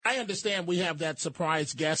understand we have that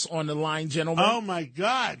surprise guest on the line, gentlemen. Oh, my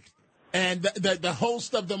God. And the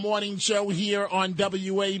host of the morning show here on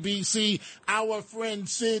WABC, our friend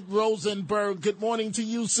Sid Rosenberg. Good morning to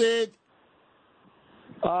you, Sid.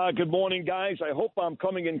 Good morning, guys. I hope I'm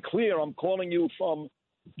coming in clear. I'm calling you from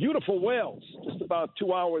beautiful Wales, just about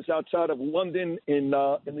 2 hours outside of London in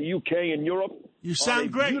the UK in Europe. You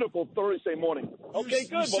sound great. Beautiful Thursday morning. Okay,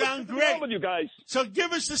 good. You sound great. With you guys. So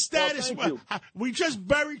give us the status. Well, thank you. We just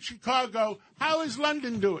buried Chicago. How is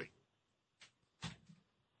London doing?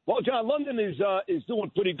 Well, John, London is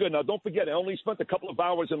doing pretty good. Now, don't forget, I only spent a couple of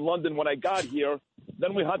hours in London when I got here.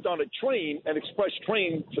 Then we hopped on a train, an express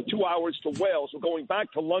train, for 2 hours to Wales. We're going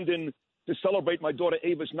back to London to celebrate my daughter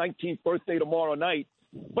Ava's 19th birthday tomorrow night.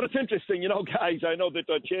 But it's interesting, guys. I know that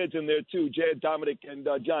Chad's in there too. Chad, Dominic, and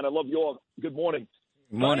John. I love you all. Good morning.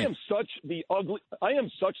 Good morning. I am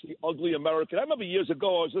such the ugly American. I remember years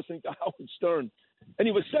ago I was listening to Howard Stern, and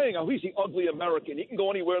he was saying, "Oh, he's the ugly American. He can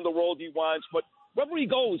go anywhere in the world he wants, but wherever he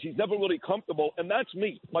goes, he's never really comfortable." And that's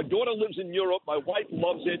me. My daughter lives in Europe. My wife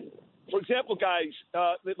loves it. For example, guys,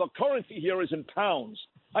 the currency here is in pounds.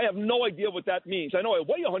 I have no idea what that means. I know I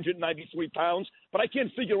weigh 193 pounds, but I can't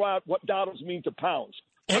figure out what dollars mean to pounds.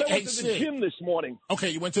 But I went to the gym this morning.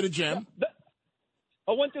 Okay, you went to the gym.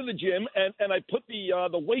 I went to the gym, and I put the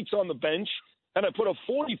weights on the bench, and I put a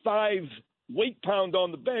 45 weight pound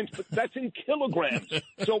on the bench, but that's in kilograms.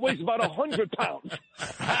 So it weighs about 100 pounds.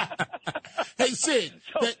 Hey, Sid,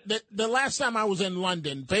 the last time I was in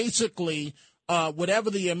London, basically, whatever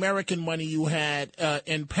the American money you had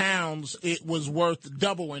in pounds, it was worth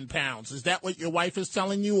double in pounds. Is that what your wife is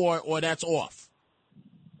telling you, or that's off?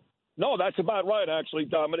 No, that's about right, actually,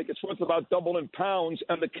 Dominic. It's worth about double in pounds,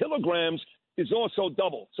 and the kilograms is also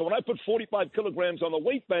double. So when I put 45 kilograms on the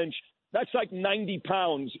weight bench, that's like 90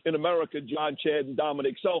 pounds in America, John, Chad, and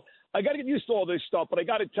Dominic. So I got to get used to all this stuff, but I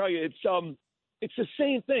got to tell you, it's the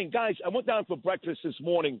same thing. Guys, I went down for breakfast this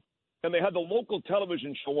morning, and they had the local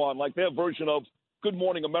television show on, like their version of Good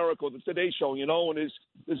Morning America, the Today Show, and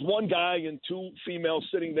there's one guy and two females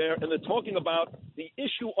sitting there, and they're talking about the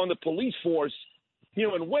issue on the police force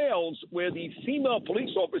here in Wales, where the female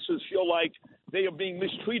police officers feel like they are being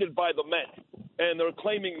mistreated by the men, and they're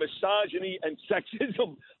claiming misogyny and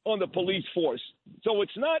sexism on the police force. So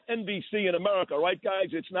it's not NBC in America, right, guys?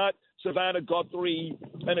 It's not Savannah Guthrie,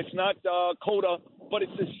 and it's not Coda, but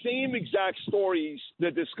it's the same exact stories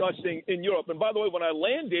they're discussing in Europe. And by the way, when I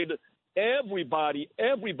landed, everybody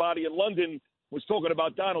in London was talking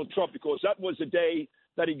about Donald Trump because that was the day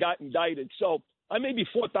that he got indicted. So I may be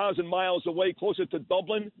 4,000 miles away, closer to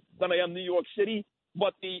Dublin than I am New York City,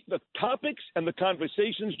 but the topics and the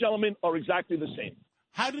conversations, gentlemen, are exactly the same.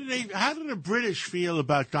 How did the British feel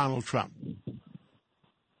about Donald Trump?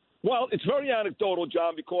 Well, it's very anecdotal,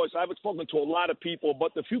 John, because I haven't spoken to a lot of people,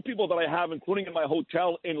 but the few people that I have, including in my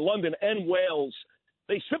hotel in London and Wales,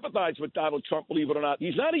 they sympathize with Donald Trump, believe it or not.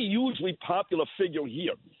 He's not a hugely popular figure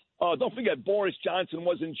here. Don't forget, Boris Johnson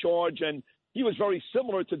was in charge, and he was very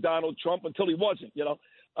similar to Donald Trump until he wasn't,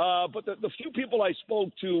 But the few people I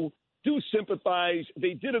spoke to do sympathize.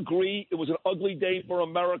 They did agree it was an ugly day for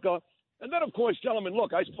America. And then, of course, gentlemen,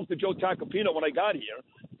 look, I spoke to Joe Tacopino when I got here,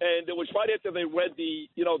 and it was right after they read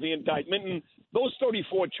the indictment. And those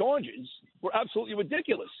 34 charges were absolutely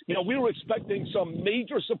ridiculous. We were expecting some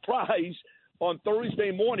major surprise on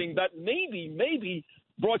Thursday morning that maybe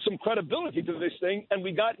brought some credibility to this thing, and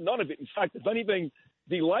we got none of it. In fact, if anything,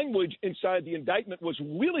 the language inside the indictment was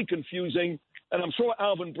really confusing, and I'm sure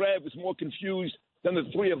Alvin Bragg was more confused than the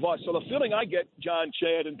three of us. So the feeling I get, John,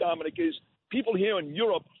 Chad, and Dominic, is people here in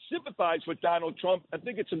Europe sympathize with Donald Trump and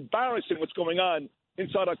think it's embarrassing what's going on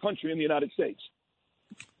inside our country in the United States.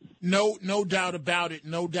 No doubt about it.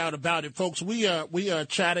 No doubt about it, folks. We are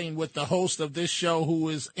chatting with the host of this show, who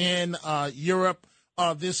is in Europe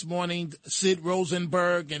this morning, Sid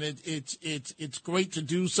Rosenberg, and it's great to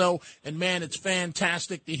do so. And man, it's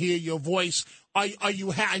fantastic to hear your voice. Are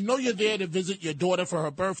you? I know you're there to visit your daughter for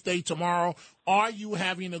her birthday tomorrow. Are you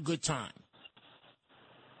having a good time?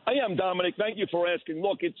 I am, Dominic. Thank you for asking.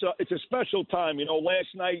 Look, it's a special time.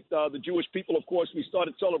 Last night, the Jewish people, of course, we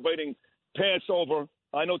started celebrating Passover.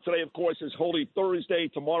 I know today, of course, is Holy Thursday,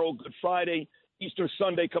 tomorrow Good Friday, Easter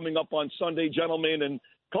Sunday coming up on Sunday, gentlemen, and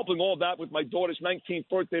coupling all that with my daughter's 19th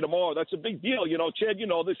birthday tomorrow. That's a big deal. Chad,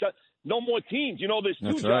 this. No more teens. This too,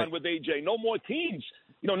 That's John, right. with AJ. No more teens.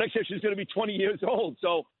 Next year she's going to be 20 years old.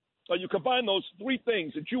 So you combine those three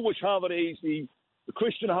things, the Jewish holidays, the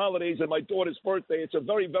Christian holidays, and my daughter's birthday. It's a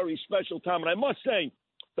very, very special time. And I must say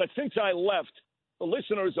that since I left, the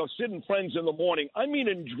listeners of Sid and Friends in the Morning, I mean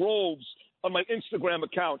in droves, on my Instagram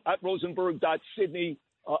account, at Rosenberg.Sydney.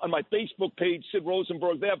 on my Facebook page, Sid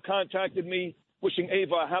Rosenberg. They have contacted me, wishing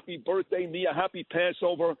Ava a happy birthday, me a happy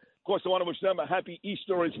Passover. Of course, I want to wish them a happy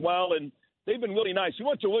Easter as well. And they've been really nice. We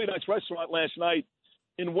went to a really nice restaurant last night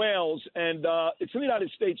in Wales, and it's in the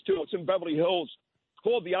United States, too. It's in Beverly Hills. It's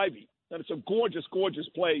called The Ivy, and it's a gorgeous, gorgeous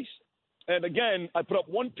place. And, again, I put up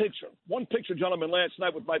one picture, gentlemen, last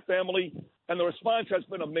night with my family, and the response has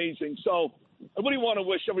been amazing. So I really want to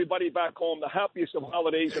wish everybody back home the happiest of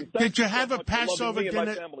holidays. And did you have a Passover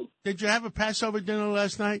dinner? Did you have a Passover dinner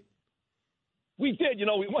last night? We did. You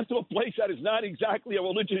know, we went to a place that is not exactly a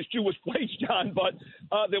religious Jewish place, John, but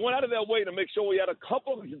they went out of their way to make sure we had a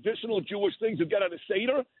couple of traditional Jewish things to get out of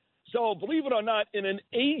Seder. So, believe it or not, in an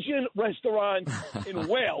Asian restaurant in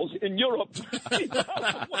Wales, in Europe,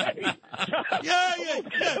 yeah.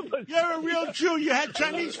 You're a real Jew. You had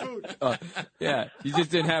Chinese food. Yeah, you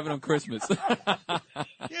just didn't have it on Christmas.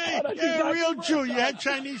 You're a real Jew. You had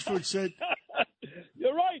Chinese food, Sid.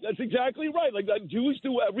 You're right. That's exactly right. Like Jews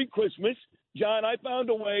do every Christmas. John, I found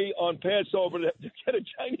a way on Passover to get a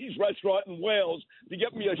Chinese restaurant in Wales to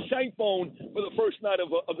get me a shank bone for the first night of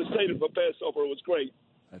the Seder for Passover. It was great.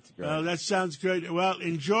 That's great. Well, that sounds good. Well,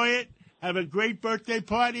 enjoy it. Have a great birthday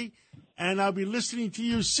party. And I'll be listening to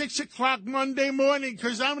you 6 o'clock Monday morning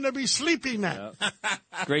because I'm going to be sleeping now. Yep.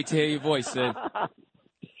 Great to hear your voice, Sid.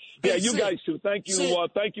 Yeah, you guys too. Thank you.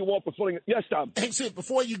 Thank you all for putting it. Yes, Tom. Hey, Sid,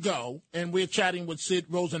 before you go, and we're chatting with Sid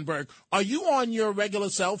Rosenberg, are you on your regular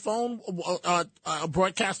cell phone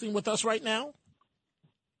broadcasting with us right now?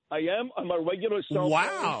 I am on my regular cell phone.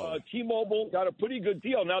 Wow. T-Mobile got a pretty good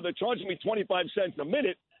deal. Now they're charging me 25 cents a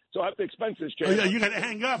minute, so I have to expense this change. Oh, yeah, you got to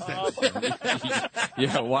hang up then.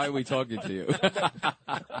 Yeah, why are we talking to you?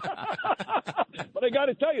 But I got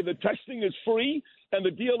to tell you, the testing is free and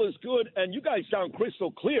the deal is good. And you guys sound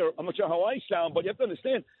crystal clear. I'm not sure how I sound, but you have to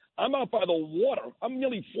understand, I'm out by the water. I'm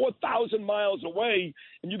nearly 4,000 miles away,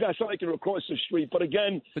 and you guys sound like you're across the street. But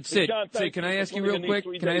again, Sid, John, can I ask you real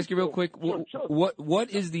quick? Sure.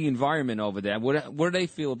 What is the environment over there? What do they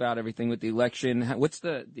feel about everything with the election? What's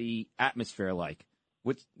the atmosphere like?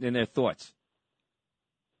 What's in their thoughts?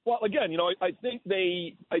 Well, again, you know, I think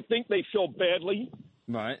they feel badly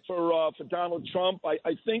for Donald Trump. I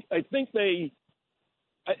think they.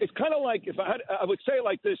 It's kind of like I would say it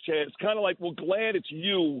like this, Chad. It's kind of like we're glad it's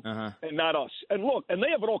you and not us. And look, and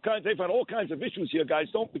they've had all kinds of issues here, guys.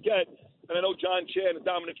 Don't forget, and I know John, Chad, and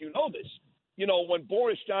Dominic, you know this. You know, when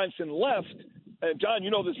Boris Johnson left, and John,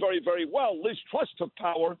 you know this very, very well. Liz Truss took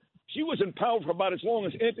power. She was in power for about as long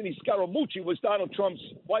as Anthony Scaramucci was Donald Trump's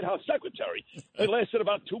White House secretary. It lasted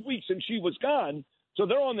about 2 weeks, and she was gone. So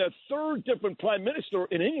they're on their third different prime minister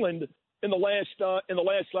in England in the last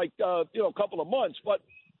couple of months. But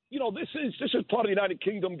you know, this is part of the United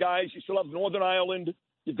Kingdom, guys. You still have Northern Ireland,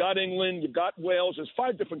 you've got England, you've got Wales. There's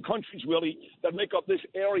 5 different countries really that make up this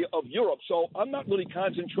area of Europe. So I'm not really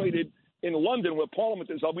concentrated in London where Parliament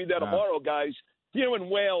is. I'll be there tomorrow, guys. Here in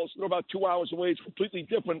Wales, they're about 2 hours away. It's completely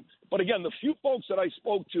different. But again, the few folks that I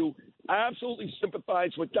spoke to absolutely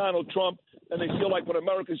sympathize with Donald Trump, and they feel like what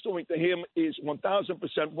America's doing to him is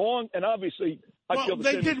 1,000% wrong. And obviously, I feel the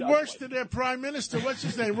same. They did worse to their prime minister. What's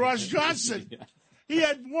his name? Ross Johnson. He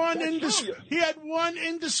had one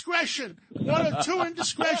indiscretion, 1 or 2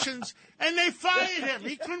 indiscretions, and they fired him.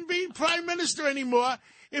 He couldn't be prime minister anymore.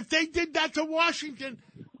 If they did that to Washington,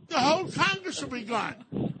 the whole Congress would be gone.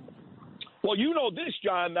 Well, you know this,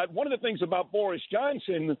 John, that one of the things about Boris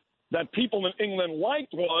Johnson that people in England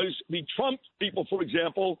liked was the Trump people, for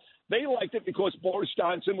example, they liked it because Boris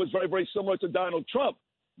Johnson was very, very similar to Donald Trump.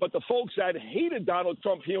 But the folks that hated Donald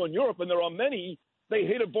Trump here in Europe, and there are many, they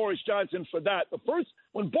hated Boris Johnson for that.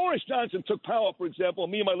 When Boris Johnson took power, for example,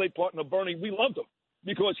 me and my late partner Bernie, we loved him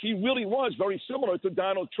because he really was very similar to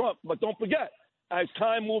Donald Trump. But don't forget, as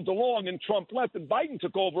time moved along and Trump left and Biden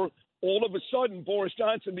took over, all of a sudden Boris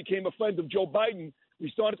Johnson became a friend of Joe Biden. We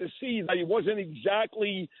started to see that he wasn't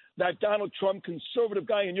exactly that Donald Trump conservative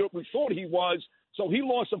guy in Europe we thought he was. So he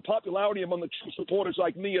lost some popularity among the Trump supporters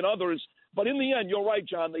like me and others. But in the end, you're right,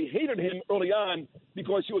 John. They hated him early on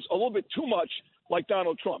because he was a little bit too much like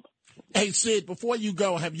Donald Trump. Hey, Sid, before you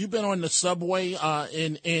go, have you been on the subway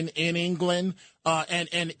in England?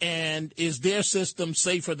 And is their system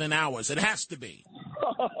safer than ours? It has to be.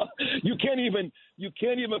 You can't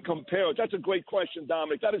even compare it. That's a great question,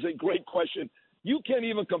 Dominic. That is a great question. You can't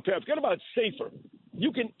even compare. Forget about safer.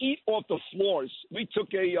 You can eat off the floors. We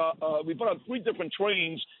took we put on 3 different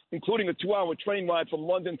trains, including a 2-hour train ride from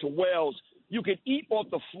London to Wales. You can eat off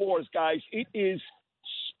the floors, guys. It is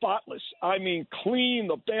spotless. I mean, clean.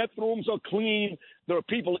 The bathrooms are clean. There are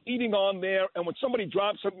people eating on there. And when somebody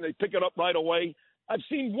drops something, they pick it up right away. I've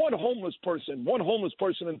seen one homeless person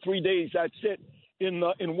in 3 days. That's it.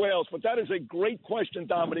 in Wales. But that is a great question,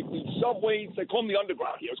 Dominic. The subways, they call them the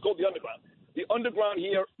underground here. It's called the underground. The underground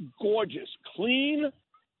here, gorgeous, clean,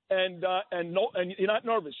 and you're not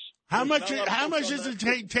nervous. How much does it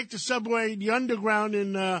take the subway, the underground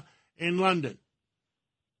in London?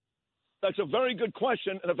 That's a very good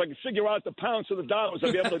question, and if I can figure out the pounds to the dollars,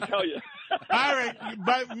 I'll be able to tell you. All right,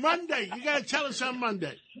 but Monday, you got to tell us on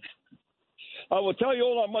Monday. I will tell you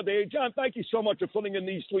all on Monday. Hey, John, thank you so much for filling in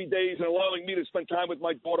these 3 days and allowing me to spend time with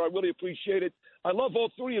my daughter. I really appreciate it. I love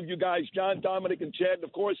all three of you guys, John, Dominic, and Chad. And,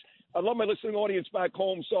 of course, I love my listening audience back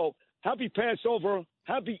home. So happy Passover,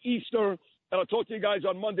 happy Easter, and I'll talk to you guys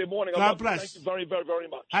on Monday morning. God bless. Thank you very, very, very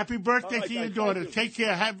much. Happy birthday to your daughter. Take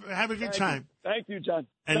care. Have a good time. Thank you, John.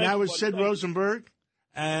 And that was Sid Rosenberg,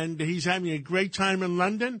 and he's having a great time in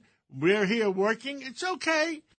London. We're here working. It's okay.